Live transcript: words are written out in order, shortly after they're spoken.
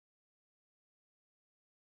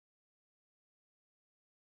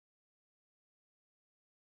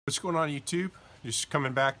What's going on YouTube? Just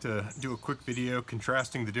coming back to do a quick video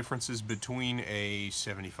contrasting the differences between a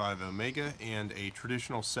 75 Omega and a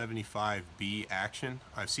traditional 75B action.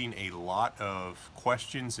 I've seen a lot of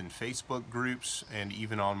questions in Facebook groups and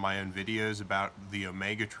even on my own videos about the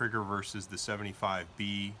Omega trigger versus the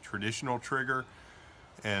 75B traditional trigger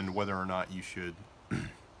and whether or not you should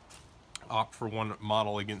opt for one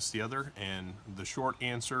model against the other. And the short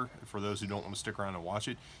answer, for those who don't want to stick around and watch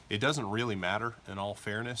it, it doesn't really matter in all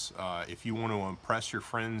fairness. If you want to impress your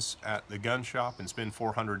friends at the gun shop and spend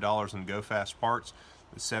 $400 on go fast parts,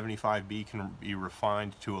 the 75B can be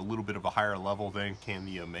refined to a little bit of a higher level than can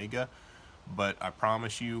the Omega. But I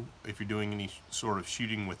promise you, if you're doing any sort of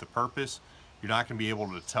shooting with a purpose, you're not going to be able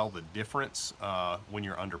to tell the difference when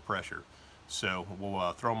you're under pressure. So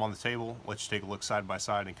we'll throw them on the table, let you take a look side by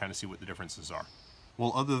side and kind of see what the differences are.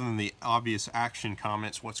 Well, other than the obvious action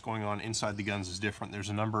comments, what's going on inside the guns is different. There's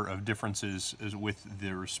a number of differences with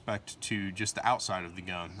the respect to just the outside of the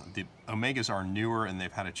gun. The Omegas are newer and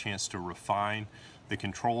they've had a chance to refine the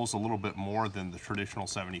controls a little bit more than the traditional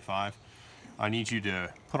 75. I need you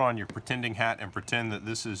to put on your pretending hat and pretend that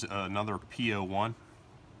this is another PO1.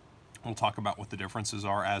 We'll talk about what the differences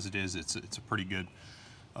are. As it is, it's a pretty good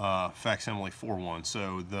facsimile for one.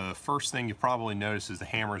 So the first thing you probably notice is the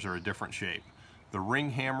hammers are a different shape. The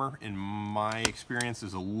ring hammer, in my experience,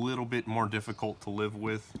 is a little bit more difficult to live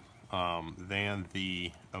with than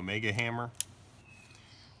the Omega hammer.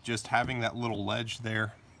 Just having that little ledge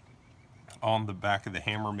there on the back of the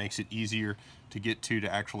hammer makes it easier to get to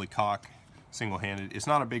actually cock single-handed. It's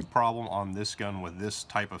not a big problem on this gun with this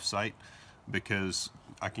type of sight because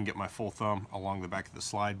I can get my full thumb along the back of the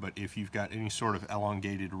slide, but if you've got any sort of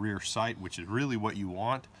elongated rear sight, which is really what you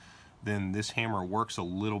want, then this hammer works a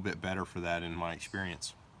little bit better for that in my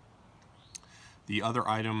experience. The other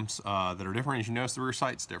items that are different, as you notice, the rear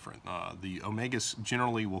sight's different. The Omegas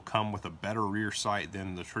generally will come with a better rear sight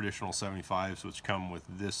than the traditional 75s, which come with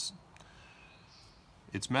this.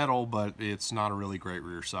 It's metal, but it's not a really great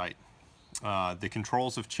rear sight. The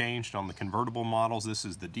controls have changed on the convertible models. This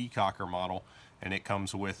is the decocker model, and it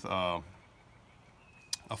comes with a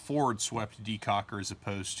forward swept decocker as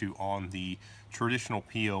opposed to on the traditional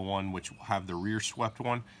PO1, which will have the rear swept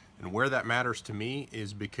one. And where that matters to me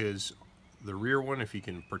is because the rear one, if you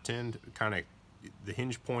can pretend, kind of the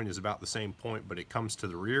hinge point is about the same point, but it comes to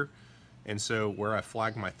the rear. And so where I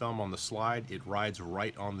flag my thumb on the slide, it rides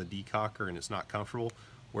right on the decocker and it's not comfortable.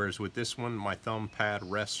 Whereas with this one, my thumb pad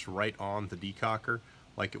rests right on the decocker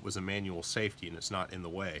like it was a manual safety and it's not in the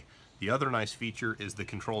way. The other nice feature is the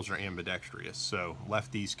controls are ambidextrous, so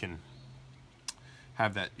lefties can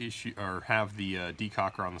have that issue or have the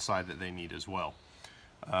decocker on the side that they need as well.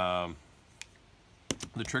 The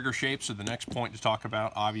trigger shapes are the next point to talk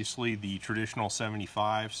about. Obviously, the traditional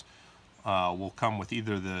 75s will come with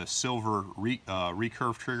either the silver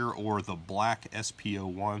recurve trigger or the black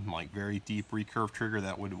SPO1, like very deep recurve trigger.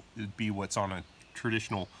 That would be what's on a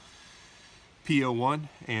traditional PO1,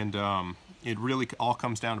 and it really all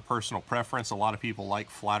comes down to personal preference. A lot of people like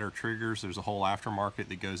flatter triggers. There's a whole aftermarket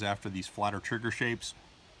that goes after these flatter trigger shapes,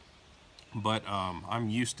 but I'm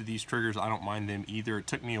used to these triggers. I don't mind them either. It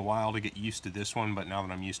took me a while to get used to this one, but now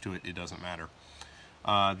that I'm used to it, it doesn't matter.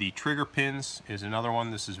 The trigger pins is another one.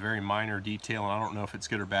 This is very minor detail, and I don't know if it's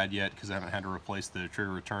good or bad yet because I haven't had to replace the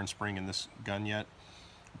trigger return spring in this gun yet.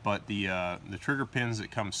 But the trigger pins that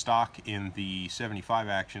come stock in the 75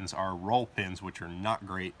 actions are roll pins, which are not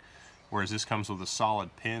great, whereas this comes with a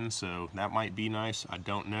solid pin, so that might be nice. I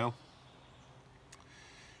don't know.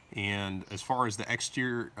 And as far as the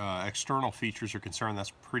external features are concerned,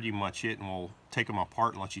 that's pretty much it, and we'll take them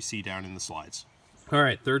apart and let you see down in the slides. All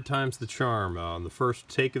right, third time's the charm. On the first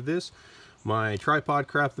take of this, my tripod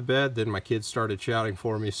crapped the bed, then my kids started shouting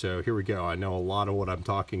for me, so here we go. I know a lot of what I'm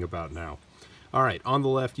talking about now. All right, on the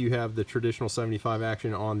left you have the traditional 75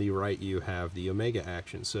 action, on the right you have the Omega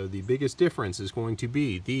action. So the biggest difference is going to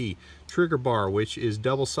be the trigger bar, which is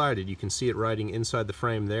double-sided. You can see it riding inside the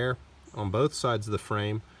frame there on both sides of the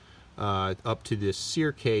frame up to this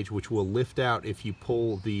sear cage, which will lift out if you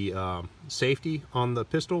pull the safety on the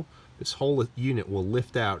pistol. This whole unit will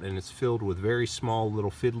lift out, and it's filled with very small little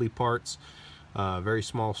fiddly parts, very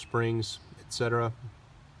small springs, etc.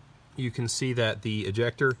 You can see that the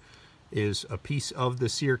ejector is a piece of the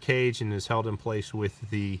sear cage and is held in place with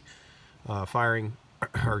the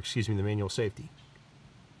the manual safety.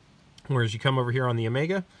 Whereas you come over here on the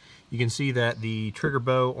Omega, you can see that the trigger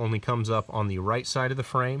bow only comes up on the right side of the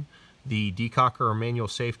frame. The decocker or manual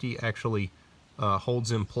safety actually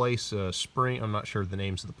holds in place a spring. I'm not sure of the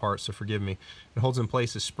names of the parts, so forgive me. It holds in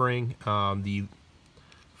place a spring. The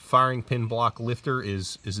firing pin block lifter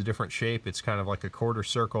is a different shape. It's kind of like a quarter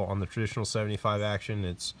circle on the traditional 75 action.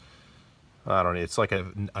 It's, I don't know, it's like a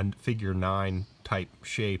figure 9 type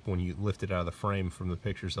shape when you lift it out of the frame from the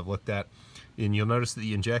pictures I've looked at. And you'll notice that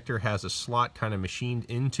the injector has a slot kind of machined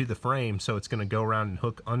into the frame, so it's going to go around and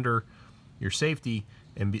hook under your safety,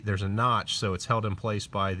 and there's a notch, so it's held in place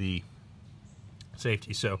by the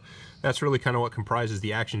safety. So that's really kind of what comprises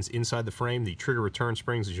the actions inside the frame. The trigger return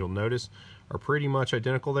springs, as you'll notice, are pretty much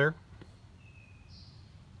identical there.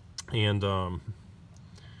 And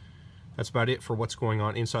that's about it for what's going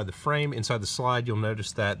on inside the frame. Inside the slide, you'll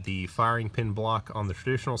notice that the firing pin block on the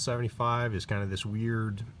traditional 75 is kind of this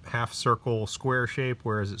weird half circle square shape,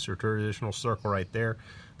 whereas it's your traditional circle right there.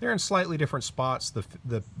 They're in slightly different spots.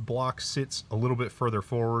 The block sits a little bit further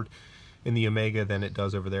forward in the Omega than it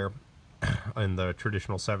does over there in the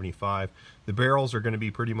traditional 75. The barrels are going to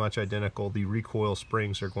be pretty much identical. The recoil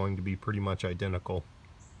springs are going to be pretty much identical.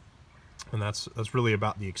 And that's really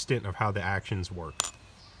about the extent of how the actions work.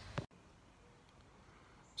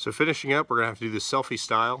 So finishing up, we're going to have to do this selfie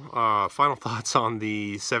style. Final thoughts on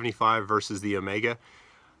the 75 versus the Omega.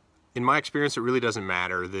 In my experience, it really doesn't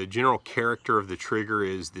matter. The general character of the trigger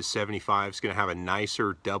is the 75 is going to have a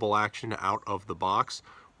nicer double action out of the box,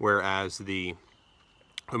 whereas the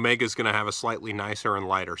Omega is going to have a slightly nicer and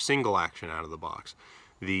lighter single action out of the box.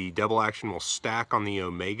 The double action will stack on the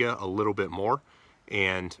Omega a little bit more,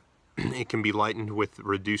 and it can be lightened with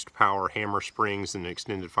reduced power hammer springs and an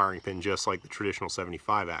extended firing pin, just like the traditional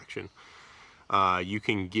 75 action. You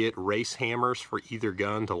can get race hammers for either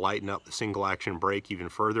gun to lighten up the single action brake even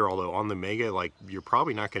further, although on the Omega, like, you're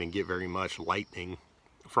probably not going to get very much lightning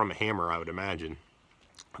from a hammer, I would imagine.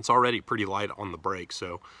 It's already pretty light on the brake,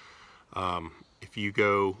 so if you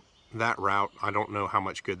go that route, I don't know how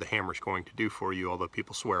much good the hammer's going to do for you, although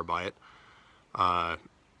people swear by it.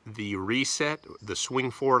 The reset, the swing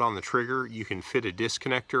forward on the trigger, you can fit a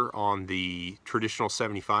disconnector on the traditional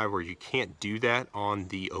 75 where you can't do that on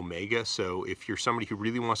the Omega. So if you're somebody who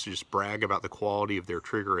really wants to just brag about the quality of their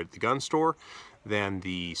trigger at the gun store, then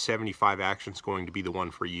the 75 action is going to be the one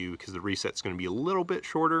for you, because the reset's going to be a little bit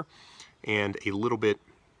shorter and a little bit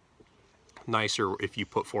nicer if you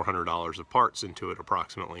put $400 of parts into it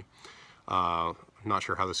approximately. I'm not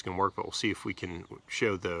sure how this can work, but we'll see if we can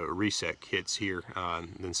show the reset kits here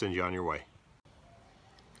and then send you on your way.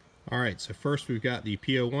 Alright, so first we've got the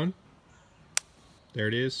PO1. There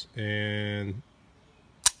it is, and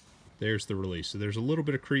there's the release. So there's a little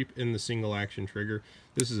bit of creep in the single action trigger.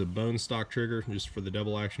 This is a bone stock trigger, just for the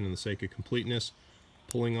double action and the sake of completeness.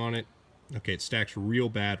 Pulling on it, okay, it stacks real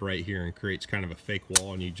bad right here and creates kind of a fake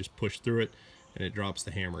wall, and you just push through it and it drops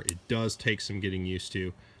the hammer. It does take some getting used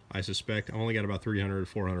to. I suspect I've only got about 300 to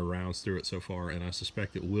 400 rounds through it so far, and I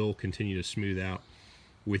suspect it will continue to smooth out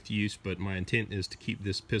with use, but my intent is to keep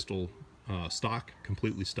this pistol stock,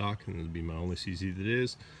 completely stock, and it'll be my only CZ that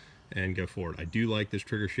is, and go forward. I do like this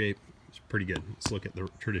trigger shape. It's pretty good. Let's look at the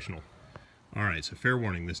traditional. Alright, so fair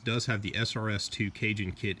warning, this does have the SRS-2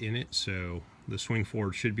 Cajun kit in it, so the swing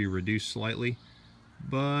forward should be reduced slightly,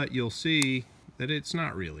 but you'll see that it's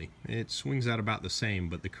not really. It swings out about the same,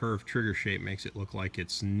 but the curved trigger shape makes it look like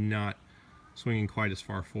it's not swinging quite as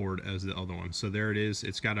far forward as the other one. So there it is.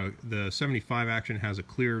 It's got the 75 action has a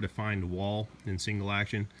clear defined wall in single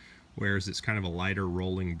action, whereas it's kind of a lighter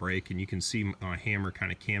rolling brake, and you can see my hammer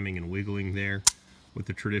kind of camming and wiggling there with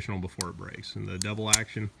the traditional before it breaks. And the double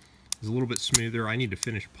action is a little bit smoother. I need to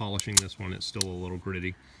finish polishing this one. It's still a little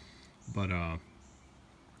gritty, but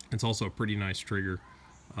it's also a pretty nice trigger.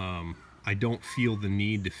 I don't feel the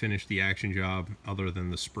need to finish the action job other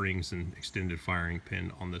than the springs and extended firing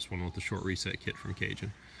pin on this one with the short reset kit from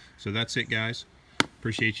Cajun. So that's it, guys.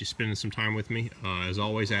 Appreciate you spending some time with me. As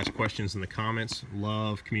always, ask questions in the comments.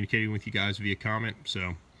 Love communicating with you guys via comment.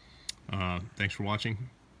 So thanks for watching.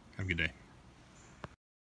 Have a good day.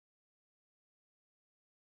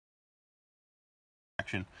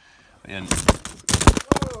 Action and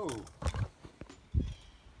whoa!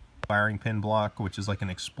 Firing pin block, which is like an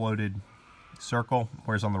exploded circle,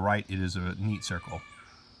 whereas on the right it is a neat circle.